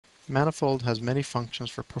Manifold has many functions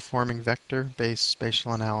for performing vector-based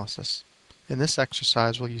spatial analysis. In this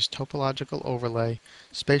exercise, we'll use topological overlay,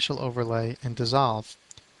 spatial overlay, and dissolve.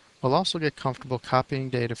 We'll also get comfortable copying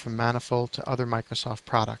data from Manifold to other Microsoft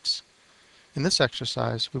products. In this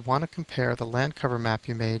exercise, we want to compare the land cover map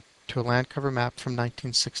you made to a land cover map from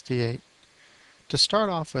 1968. To start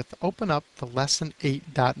off with, open up the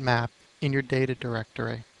Lesson8.map in your data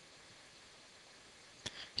directory.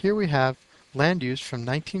 Here we have land use from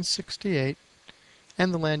 1968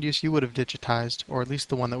 and the land use you would have digitized, or at least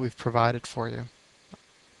the one that we've provided for you.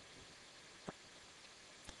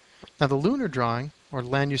 Now the lunar drawing, or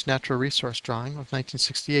land use natural resource drawing of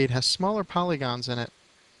 1968, has smaller polygons in it.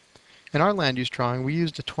 In our land use drawing, we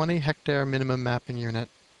used a 20 hectare minimum mapping unit,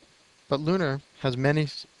 but lunar has many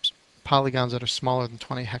polygons that are smaller than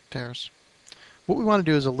 20 hectares. What we want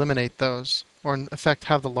to do is eliminate those, or in effect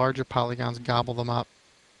have the larger polygons gobble them up.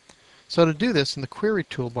 So to do this, in the query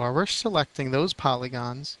toolbar, we're selecting those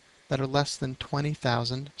polygons that are less than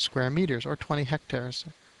 20,000 square meters, or 20 hectares.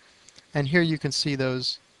 And here you can see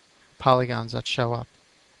those polygons that show up.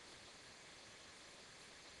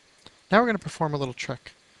 Now we're going to perform a little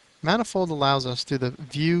trick. Manifold allows us, through the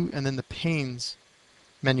View and then the Panes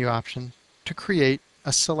menu option, to create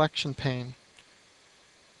a selection pane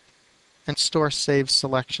and store saved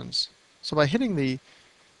selections. So by hitting the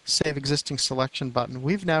Save Existing Selection button,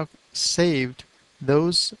 we've now saved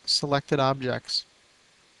those selected objects.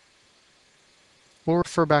 We'll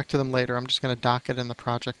refer back to them later. I'm just going to dock it in the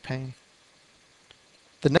project pane.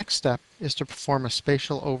 The next step is to perform a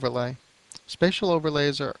spatial overlay. Spatial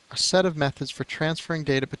overlays are a set of methods for transferring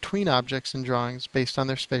data between objects in drawings based on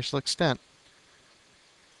their spatial extent.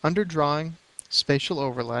 Under Drawing, Spatial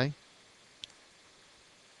Overlay,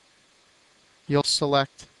 you'll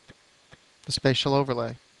select the Spatial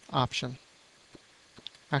Overlay option.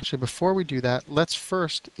 Actually, before we do that, let's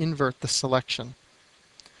first invert the selection.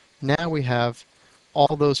 Now we have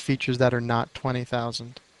all those features that are not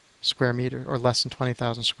 20,000 square meters, or less than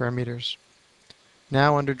 20,000 square meters.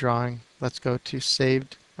 Now under Drawing, let's go to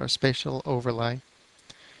Saved or Spatial Overlay.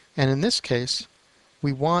 And in this case,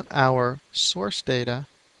 we want our source data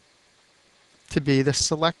to be the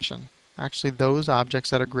selection. Actually, those objects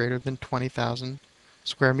that are greater than 20,000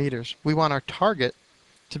 square meters. We want our target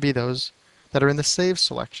to be those that are in the Save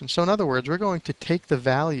selection. So in other words, we're going to take the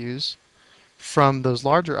values from those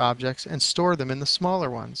larger objects and store them in the smaller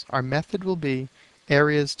ones. Our method will be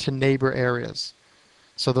areas to neighbor areas.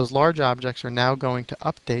 So those large objects are now going to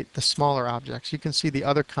update the smaller objects. You can see the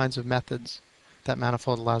other kinds of methods that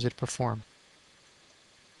Manifold allows you to perform.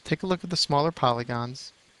 Take a look at the smaller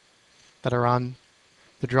polygons that are on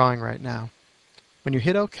the drawing right now. When you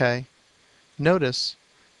hit OK, notice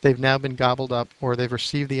they've now been gobbled up, or they've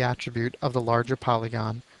received the attribute of the larger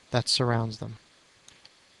polygon that surrounds them.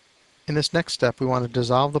 In this next step, we want to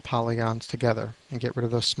dissolve the polygons together and get rid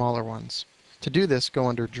of those smaller ones. To do this, go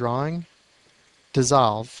under Drawing,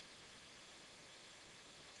 Dissolve,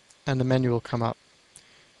 and the menu will come up.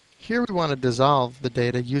 Here we want to dissolve the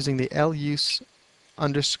data using the LUS_GEN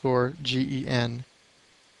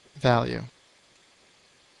value.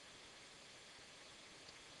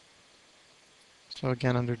 So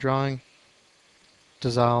again, under Drawing,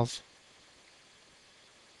 Dissolve,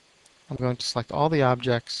 I'm going to select all the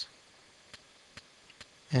objects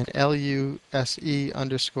and LUSE_GEN.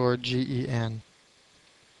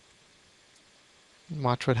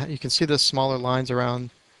 Watch what you can see the smaller lines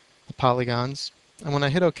around the polygons. And when I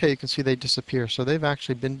hit OK, you can see they disappear. So they've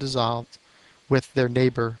actually been dissolved with their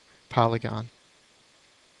neighbor polygon.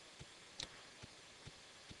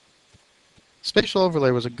 Spatial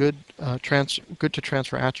overlay was a good to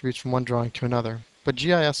transfer attributes from one drawing to another, but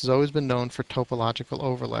GIS has always been known for topological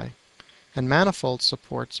overlay. And Manifold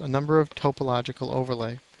supports a number of topological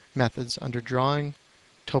overlay methods under Drawing,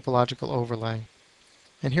 Topological Overlay.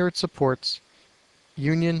 And here it supports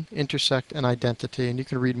union, intersect, and identity, and you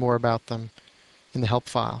can read more about them in the help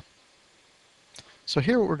file. So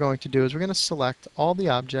here what we're going to do is we're going to select all the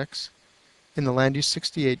objects in the Land Use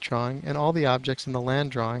 68 drawing and all the objects in the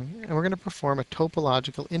land drawing, and we're going to perform a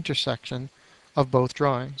topological intersection of both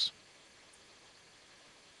drawings.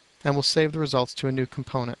 And we'll save the results to a new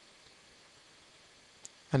component.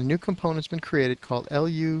 And a new component's been created called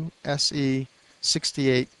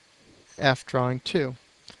LUSE68F Drawing 2.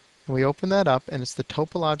 And we open that up, and it's the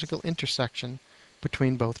topological intersection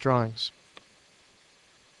between both drawings.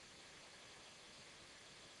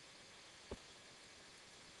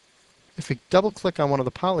 If we double-click on one of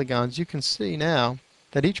the polygons, you can see now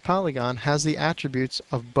that each polygon has the attributes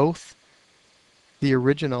of both the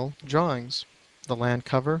original drawings, the land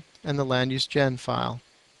cover and the land use gen file.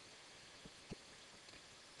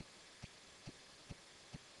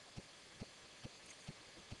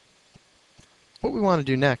 What we want to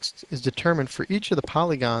do next is determine for each of the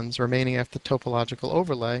polygons remaining after the topological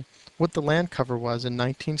overlay what the land cover was in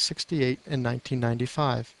 1968 and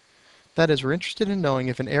 1995. That is, we're interested in knowing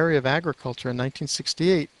if an area of agriculture in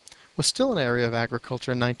 1968 was still an area of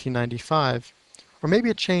agriculture in 1995, or maybe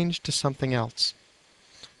it changed to something else.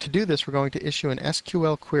 To do this, we're going to issue an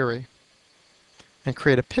SQL query and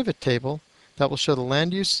create a pivot table that will show the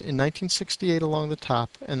land use in 1968 along the top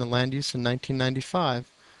and the land use in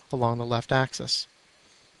 1995 along the left axis.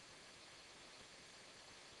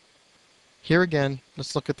 Here again,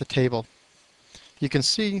 let's look at the table. You can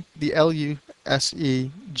see the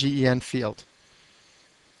LUSEGEN field.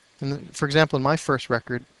 And for example, in my first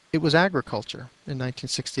record, it was agriculture in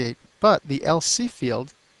 1968, but the LC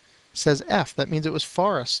field says F. That means it was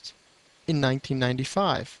forest in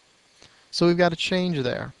 1995. So we've got a change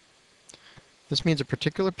there. This means a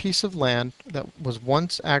particular piece of land that was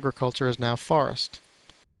once agriculture is now forest.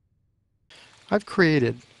 I've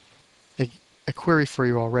created a query for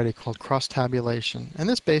you already called cross-tabulation, and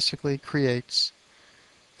this basically creates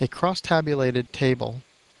a cross-tabulated table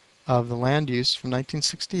of the land use from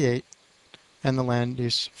 1968 and the land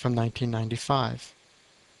use from 1995.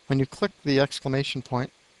 When you click the exclamation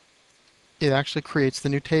point, it actually creates the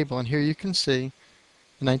new table, and here you can see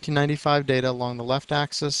the 1995 data along the left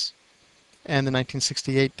axis and the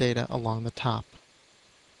 1968 data along the top.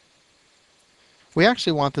 We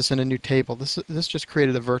actually want this in a new table. This just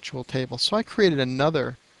created a virtual table. So I created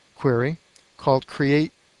another query called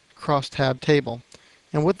create crosstab table.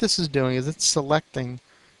 And what this is doing is it's selecting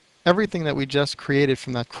everything that we just created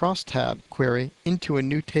from that crosstab query into a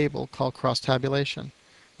new table called crosstabulation.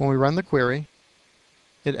 When we run the query,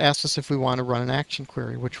 it asks us if we want to run an action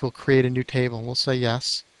query, which will create a new table. And we'll say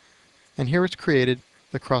yes. And here it's created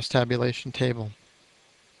the crosstabulation table.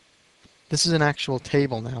 This is an actual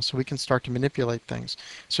table now, so we can start to manipulate things.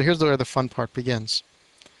 So here's where the fun part begins.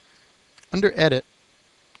 Under Edit,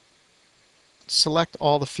 select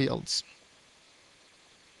all the fields.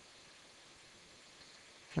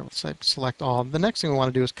 Here, let's say select all. The next thing we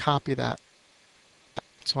want to do is copy that.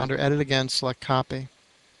 So under Edit again, select Copy.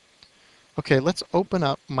 Okay, let's open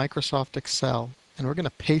up Microsoft Excel, and we're going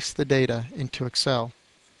to paste the data into Excel.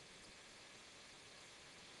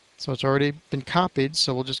 So it's already been copied,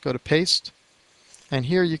 so we'll just go to Paste. And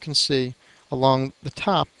here you can see along the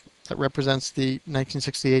top that represents the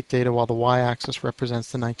 1968 data while the y-axis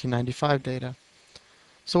represents the 1995 data.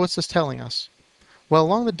 So what's this telling us? Well,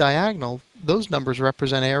 along the diagonal, those numbers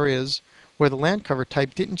represent areas where the land cover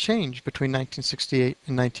type didn't change between 1968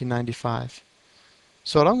 and 1995.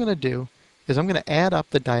 So what I'm going to do is I'm going to add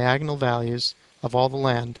up the diagonal values of all the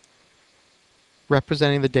land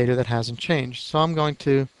representing the data that hasn't changed. So I'm going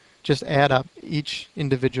to just add up each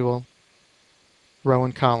individual row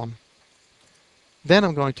and column. Then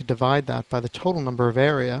I'm going to divide that by the total number of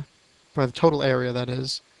area, by the total area that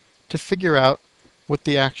is, to figure out what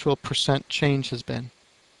the actual percent change has been.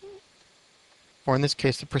 Or in this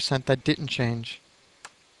case, the percent that didn't change.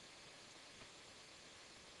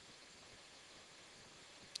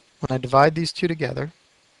 When I divide these two together,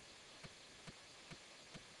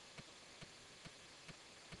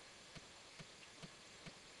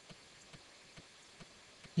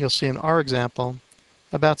 you'll see in our example,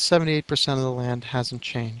 about 78% of the land hasn't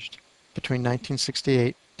changed between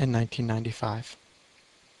 1968 and 1995.